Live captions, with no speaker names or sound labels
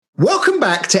Welcome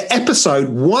back to episode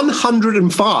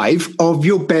 105 of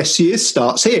Your Best Year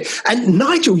Starts Here. And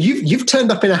Nigel, you've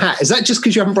turned up in a hat. Is that just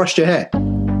because you haven't brushed your hair? Your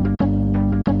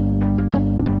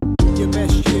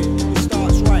best year, it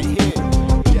starts right here.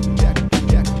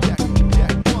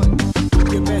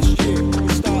 Your best year,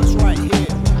 it starts right here.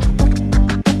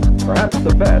 Perhaps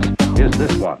the best is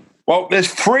this one. Well,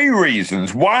 there's three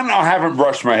reasons. One, I haven't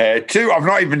brushed my hair. Two, I've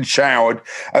not even showered.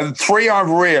 And three, I've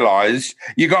realised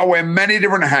you got to wear many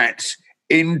different hats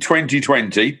in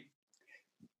 2020.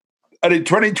 And in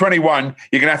 2021,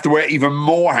 you're going to have to wear even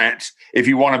more hats if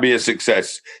you want to be a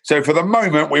success. So for the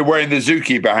moment, we're wearing the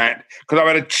Zookeeper hat because I've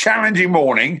had a challenging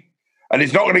morning and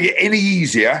it's not going to get any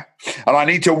easier. And I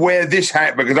need to wear this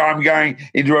hat because I'm going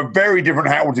into a very different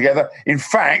hat altogether. In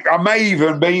fact, I may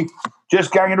even be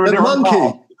just going into a different monkey.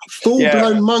 hat.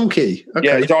 Full-blown monkey.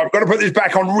 Okay. Yeah, so I've got to put this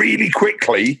back on really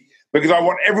quickly because I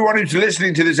want everyone who's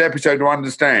listening to this episode to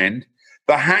understand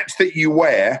the hats that you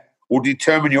wear will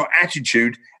determine your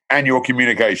attitude and your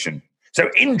communication.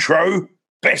 So intro,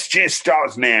 best year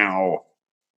starts now.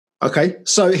 Okay,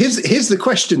 so here's the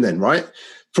question then, right?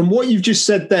 From what you've just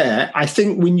said there, I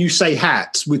think when you say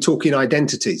hats, we're talking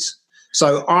identities.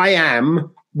 So I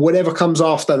am, whatever comes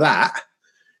after that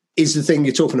is the thing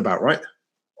you're talking about, right?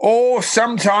 Or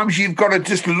sometimes you've got to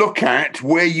just look at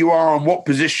where you are and what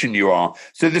position you are.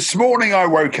 So this morning I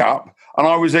woke up and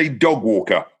I was a dog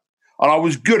walker. And I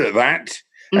was good at that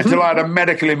until I had a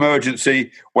medical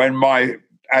emergency when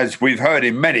as we've heard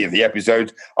in many of the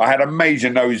episodes, I had a major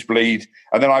nosebleed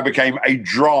and then I became a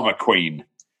drama queen.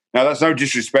 Now, that's no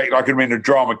disrespect. I could have been a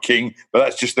drama king, but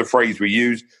that's just the phrase we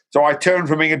use. So I turned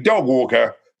from being a dog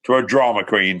walker to a drama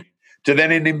queen to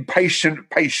then an impatient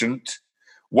patient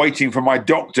waiting for my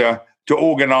doctor to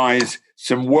organise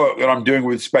some work that I'm doing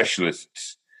with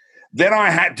specialists. Then I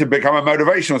had to become a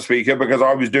motivational speaker because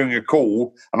I was doing a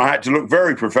call and I had to look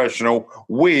very professional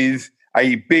with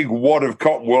a big wad of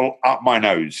cotton wool up my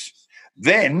nose.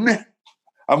 Then,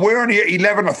 and we're only at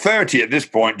 11 or 30 at this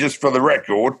point, just for the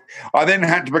record, I then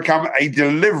had to become a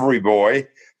delivery boy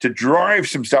to drive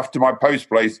some stuff to my post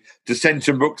place to send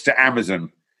some books to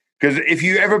Amazon. Because if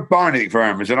you ever buy anything from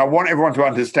Amazon, I want everyone to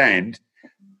understand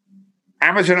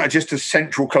Amazon are just a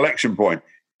central collection point.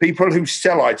 People who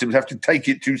sell items have to take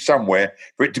it to somewhere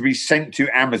for it to be sent to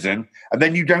Amazon, and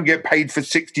then you don't get paid for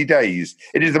 60 days.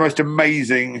 It is the most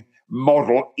amazing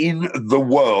model in the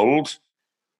world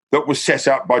that was set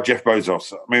up by Jeff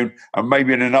Bezos. I mean, and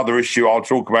maybe in another issue, I'll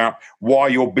talk about why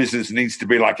your business needs to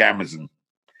be like Amazon.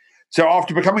 So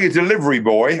after becoming a delivery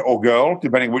boy or girl,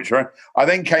 depending which one, I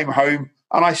then came home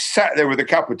and I sat there with a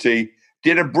cup of tea,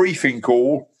 did a briefing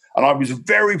call, and I was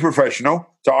very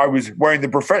professional. So I was wearing the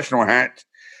professional hat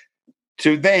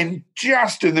to then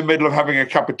just in the middle of having a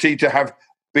cup of tea to have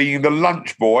being the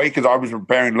lunch boy, because I was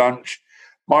preparing lunch.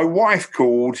 My wife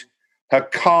called, her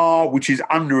car, which is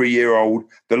under a year old,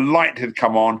 the light had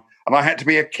come on, and I had to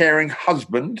be a caring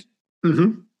husband,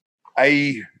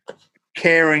 a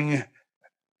caring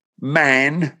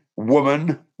man,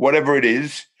 woman, whatever it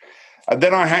is. And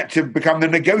then I had to become the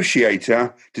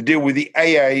negotiator to deal with the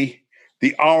AA,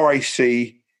 the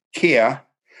RAC, Kia,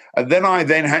 and then I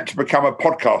had to become a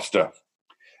podcaster.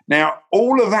 Now,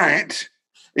 all of that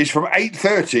is from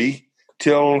 8:30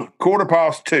 till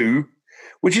 2:15,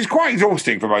 which is quite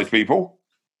exhausting for most people,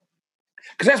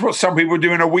 because that's what some people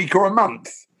do in a week or a month.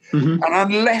 And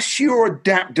unless you're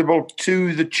adaptable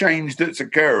to the change that's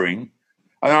occurring,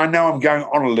 and I know I'm going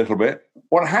on a little bit,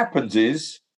 what happens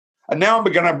is, and now I'm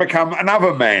going to become an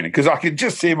oven man because I can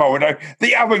just see in my window,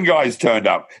 the oven guy's turned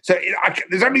up. So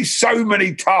there's only so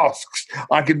many tasks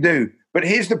I can do. But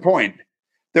here's the point.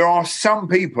 There are some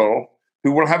people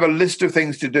who will have a list of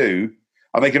things to do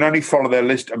and they can only follow their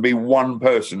list and be one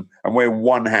person and wear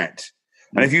one hat.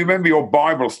 And if you remember your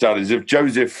Bible studies of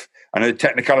Joseph and a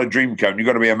Technicolor Dreamcoat, you've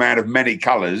got to be a man of many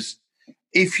colors.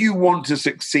 If you want to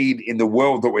succeed in the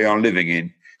world that we are living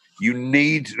in, you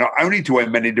need not only to wear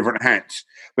many different hats,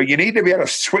 but you need to be able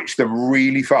to switch them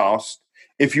really fast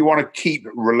if you want to keep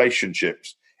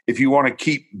relationships, if you want to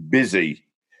keep busy.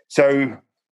 So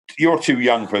you're too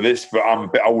young for this, but I'm a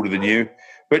bit older than you.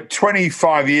 But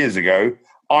 25 years ago,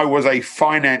 I was a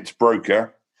finance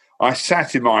broker. I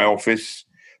sat in my office.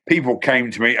 People came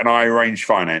to me and I arranged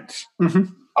finance.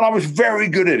 And I was very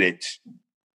good at it.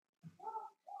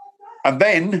 And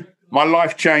then my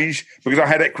life changed because I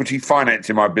had equity finance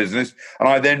in my business. And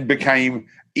I then became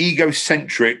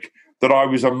egocentric that I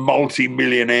was a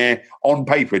multi-millionaire on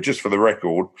paper, just for the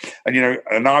record. And,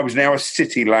 and I was now a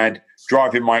city lad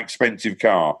driving my expensive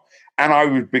car. And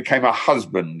I became a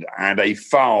husband and a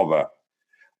father.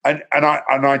 And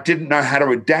I didn't know how to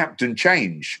adapt and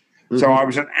change. So I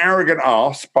was an arrogant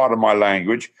arse, part of my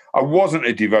language. I wasn't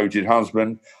a devoted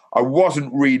husband. I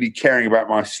wasn't really caring about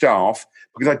my staff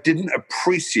because I didn't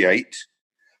appreciate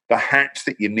the hats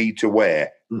that you need to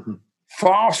wear.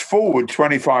 Fast forward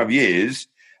 25 years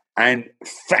and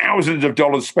thousands of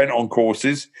dollars spent on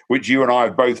courses, which you and I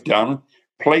have both done,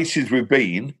 places we've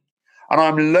been. And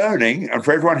I'm learning, and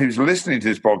for everyone who's listening to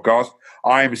this podcast,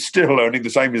 I am still learning, the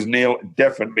same as Neil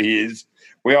definitely is.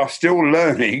 We are still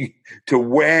learning to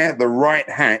wear the right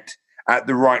hat at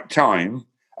the right time.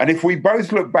 And if we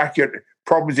both look back at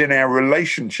problems in our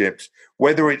relationships,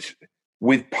 whether it's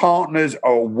with partners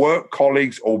or work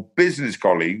colleagues or business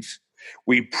colleagues,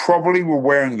 we probably were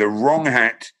wearing the wrong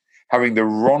hat, having the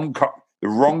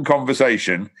wrong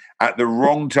conversation at the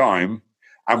wrong time,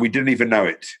 and we didn't even know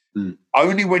it.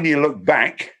 Only when you look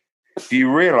back do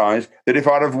you realize that if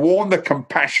I'd have worn the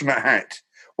compassionate hat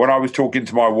when I was talking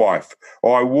to my wife,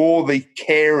 or I wore the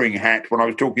caring hat when I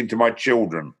was talking to my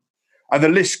children, and the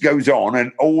list goes on,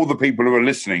 and all the people who are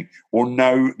listening will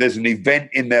know there's an event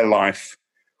in their life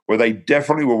where they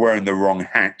definitely were wearing the wrong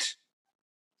hat.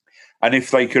 And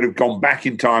if they could have gone back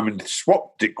in time and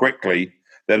swapped it quickly,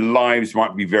 their lives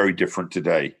might be very different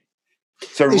today.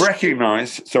 So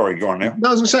recognize, sorry, go on now. No,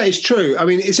 I was going to say, it's true. I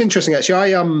mean, it's interesting,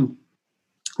 actually.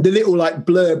 The little like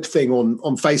blurb thing on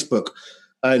Facebook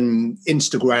and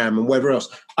Instagram and wherever else,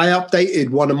 I updated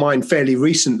one of mine fairly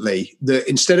recently that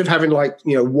instead of having like,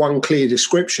 one clear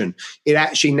description, it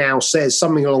actually now says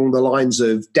something along the lines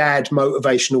of dad,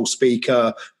 motivational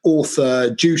speaker,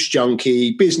 author, juice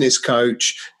junkie, business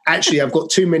coach. Actually, I've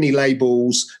got too many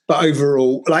labels, but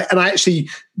overall, and I actually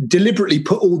deliberately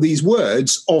put all these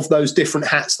words of those different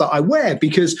hats that I wear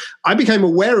because I became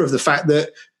aware of the fact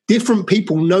that different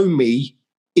people know me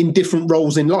in different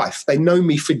roles in life. They know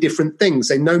me for different things.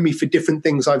 They know me for different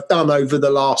things I've done over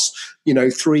the last,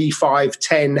 3, 5,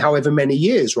 10, however many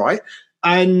years, right?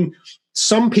 And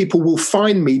some people will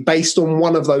find me based on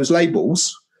one of those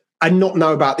labels and not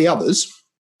know about the others.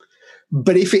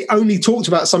 But if it only talked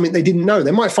about something they didn't know,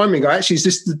 they might find me and go, actually, is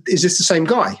this the same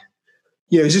guy?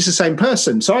 Is this the same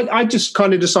person? So I just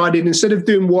kind of decided, instead of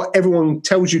doing what everyone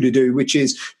tells you to do, which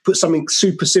is put something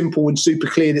super simple and super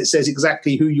clear that says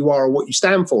exactly who you are or what you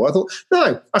stand for, I thought,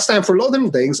 no, I stand for a lot of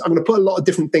different things. I'm going to put a lot of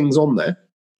different things on there.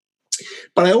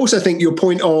 But I also think your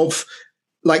point of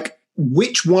like,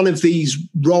 which one of these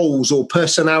roles or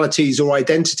personalities or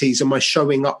identities am I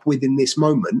showing up with in this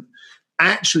moment?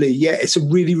 Actually, yeah, it's a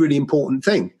really, really important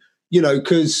thing,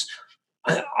 because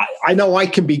I know I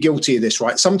can be guilty of this,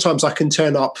 right? Sometimes I can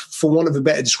turn up, for want of a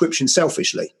better description,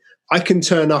 selfishly. I can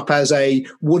turn up as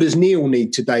what does Neil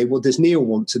need today? What does Neil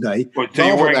want today? So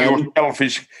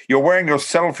you're wearing your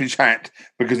selfish hat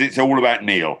because it's all about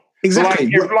Neil.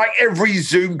 Exactly. Like every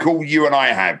Zoom call you and I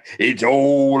have, it's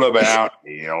all about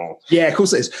Neil. Yeah, of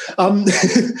course it is.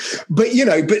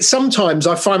 But sometimes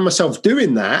I find myself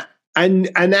doing that. And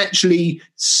actually,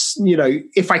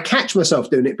 if I catch myself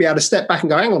doing it, be able to step back and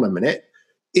go, hang on a minute,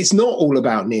 it's not all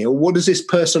about Neil. What does this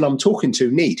person I'm talking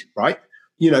to need, right?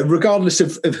 Regardless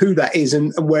of who that is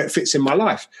and where it fits in my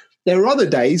life. There are other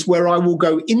days where I will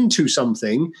go into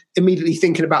something immediately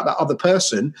thinking about that other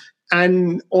person.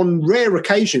 And on rare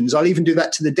occasions, I'll even do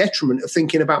that to the detriment of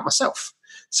thinking about myself.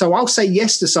 So I'll say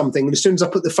yes to something. And as soon as I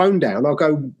put the phone down, I'll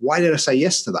go, why did I say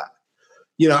yes to that?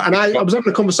 And I was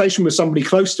having a conversation with somebody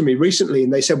close to me recently,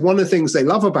 and they said one of the things they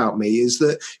love about me is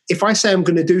that if I say I'm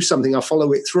going to do something, I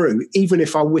follow it through, even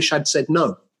if I wish I'd said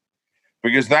no.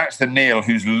 Because that's the Neil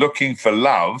who's looking for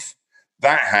love,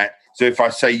 that hat. So if I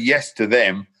say yes to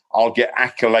them, I'll get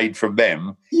accolade from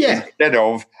them. Yeah. Instead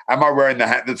of, am I wearing the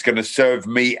hat that's going to serve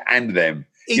me and them?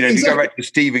 If you go back to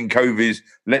Stephen Covey's,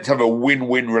 let's have a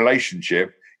win-win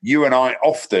relationship. You and I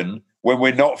often, when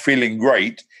we're not feeling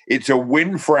great, it's a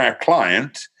win for our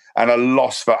client and a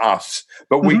loss for us.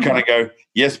 But we kind of go,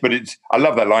 yes, but I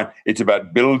love that line. It's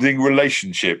about building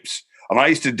relationships. And I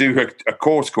used to do a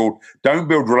course called Don't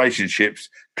Build Relationships,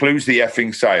 Close the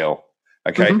Effing Sale.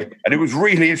 Okay. And it was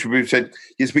really interesting. People said,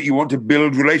 yes, but you want to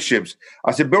build relationships.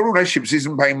 I said, build relationships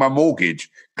isn't paying my mortgage.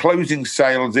 Closing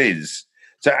sales is.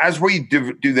 So as we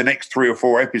do the next 3 or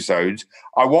 4 episodes,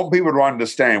 I want people to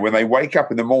understand when they wake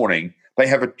up in the morning, they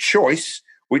have a choice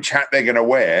which hat they're going to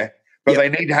wear, but they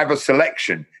need to have a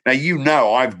selection.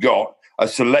 Now, I've got a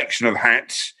selection of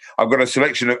hats. I've got a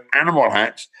selection of animal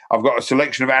hats. I've got a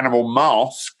selection of animal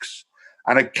masks.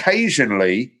 And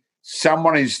occasionally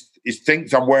someone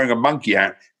thinks I'm wearing a monkey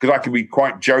hat because I can be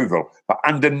quite jovial. But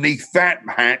underneath that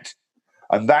hat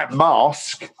and that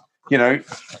mask,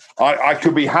 I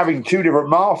could be having 2 different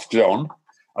masks on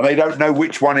and they don't know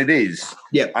which one it is.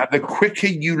 Yep. And the quicker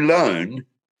you learn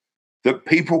that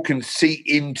people can see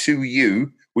into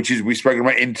you which is, we've spoken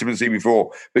about intimacy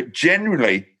before, but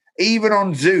generally, even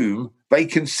on Zoom, they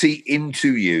can see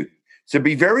into you. So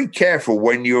be very careful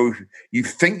when you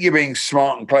think you're being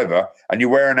smart and clever and you're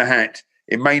wearing a hat.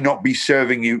 It may not be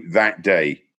serving you that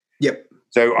day. Yep.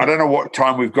 So I don't know what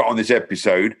time we've got on this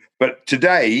episode, but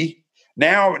today,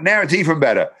 now it's even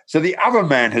better. So the other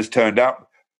man has turned up.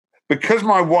 Because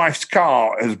my wife's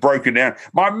car has broken down,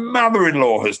 my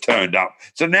mother-in-law has turned up.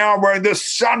 So now I'm wearing the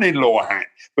son-in-law hat.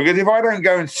 Because if I don't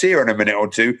go and see her in a minute or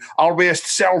two, I'll be a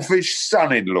selfish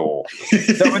son-in-law.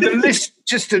 So the list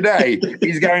just today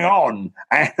is going on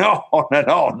and on and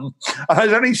on. And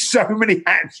there's only so many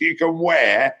hats you can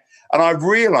wear. And I've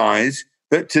realized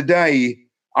that today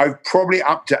I've probably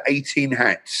up to 18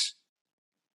 hats.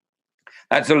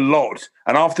 That's a lot.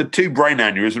 And after 2 brain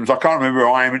aneurysms, I can't remember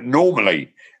who I am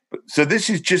normally. So this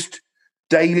is just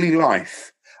daily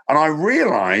life. And I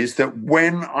realize that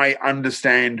when I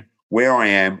understand where I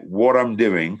am, what I'm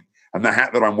doing, and the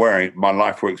hat that I'm wearing, my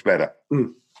life works better.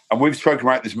 And we've spoken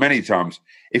about this many times.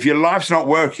 If your life's not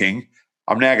working,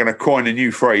 I'm now going to coin a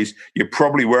new phrase, you're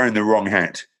probably wearing the wrong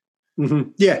hat.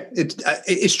 Mm-hmm. Yeah,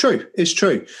 it's true. It's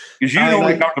true. Because you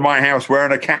normally come to my house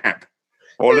wearing a cap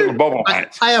or a little bobble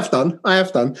hat. I have done.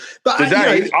 But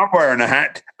today, I'm wearing a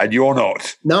hat and you're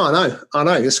not. No, I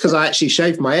know. It's because I actually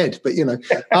shaved my head. But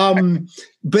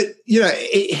but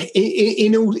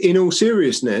in all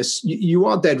seriousness, you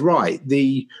are dead right.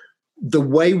 The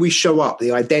way we show up,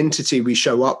 the identity we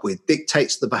show up with,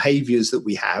 dictates the behaviors that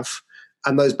we have,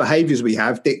 and those behaviors we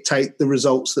have dictate the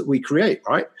results that we create.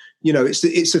 Right? It's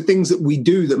the things that we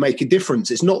do that make a difference.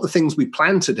 It's not the things we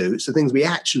plan to do. It's the things we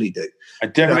actually do.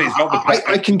 Definitely, it's not the plan.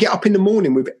 I can get up in the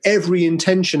morning with every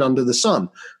intention under the sun.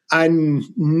 And,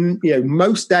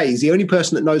 most days, the only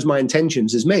person that knows my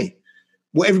intentions is me.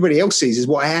 What everybody else sees is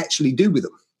what I actually do with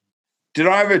them. Did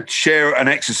I ever share an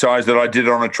exercise that I did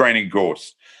on a training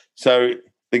course? So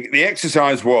the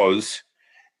exercise was,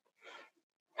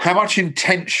 how much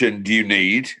intention do you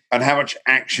need and how much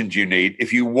action do you need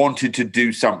if you wanted to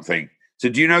do something? So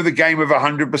do you know the game of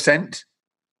 100%?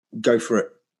 Go for it.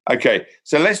 Okay,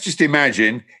 so let's just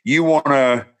imagine you want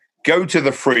to go to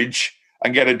the fridge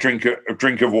and get a drink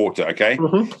of water, okay?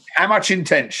 Mm-hmm. How much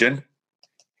intention?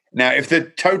 Now, if the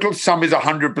total sum is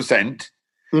 100%,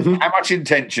 how much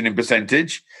intention in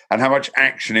percentage and how much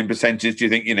action in percentage do you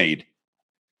think you need?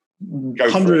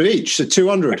 100 each, so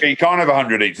 200. Okay, you can't have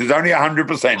 100 each. There's only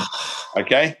 100%,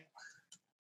 okay?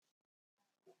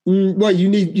 Well, you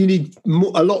need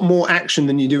a lot more action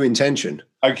than you do intention.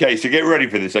 Okay, so get ready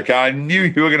for this, okay? I knew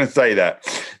you were going to say that.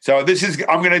 So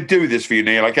I'm going to do this for you,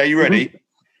 Neil, okay? You ready? Mm-hmm.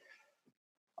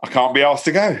 I can't be asked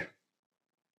to go.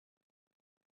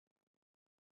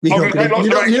 You're not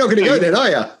going to go then, are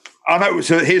you? I know.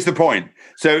 So here's the point.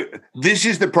 So this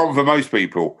is the problem for most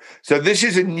people. So this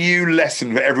is a new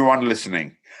lesson for everyone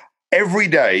listening. Every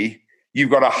day,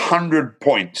 you've got 100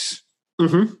 points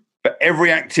for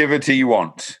every activity you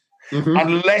want.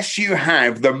 Unless you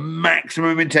have the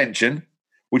maximum intention,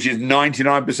 which is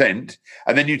 99%,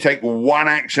 and then you take one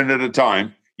action at a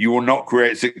time, you will not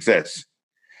create success.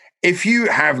 If you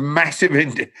have massive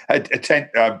intention,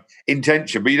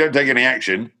 but you don't take any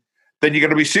action, then you're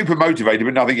going to be super motivated,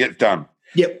 but nothing gets done.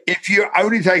 Yep. If you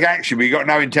only take action, but you've got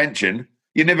no intention,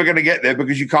 you're never going to get there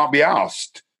because you can't be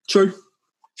asked. True.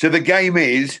 So the game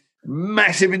is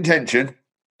massive intention,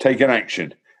 take an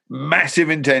action. Massive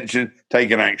intention,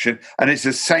 take an action. And it's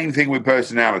the same thing with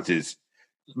personalities.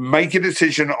 Make a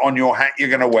decision on your hat you're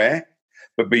going to wear,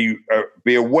 but be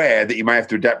aware that you may have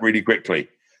to adapt really quickly.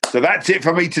 So that's it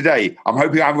for me today. I'm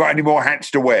hoping I haven't got any more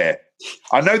hats to wear.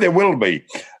 I know there will be.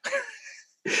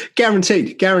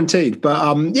 Guaranteed.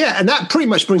 But and that pretty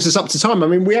much brings us up to time. I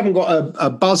mean, we haven't got a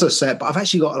buzzer set, but I've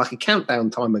actually got like a countdown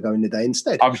timer going today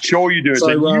instead. I'm sure you do. It's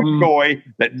a new toy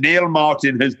that Neil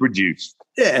Martin has produced.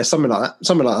 Yeah, something like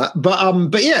that.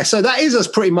 But yeah, so that is us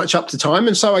pretty much up to time.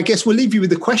 And so I guess we'll leave you with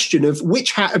the question of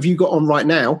which hat have you got on right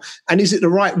now? And is it the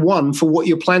right one for what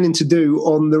you're planning to do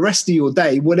on the rest of your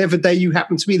day, whatever day you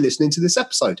happen to be listening to this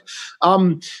episode?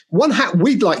 One hat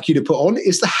we'd like you to put on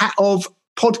is the hat of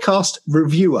podcast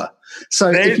reviewer.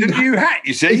 So there's a new hat,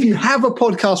 you see. If you have a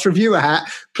podcast reviewer hat,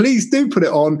 please do put it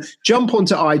on. Jump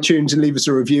onto iTunes and leave us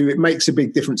a review. It makes a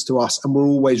big difference to us, and we're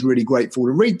always really grateful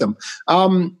to read them.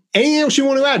 Anything else you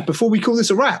want to add before we call this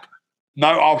a wrap? No,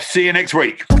 I'll see you next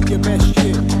week. Your best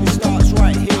shit, it starts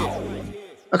right here.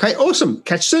 Okay, awesome.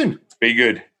 Catch you soon. Be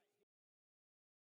good.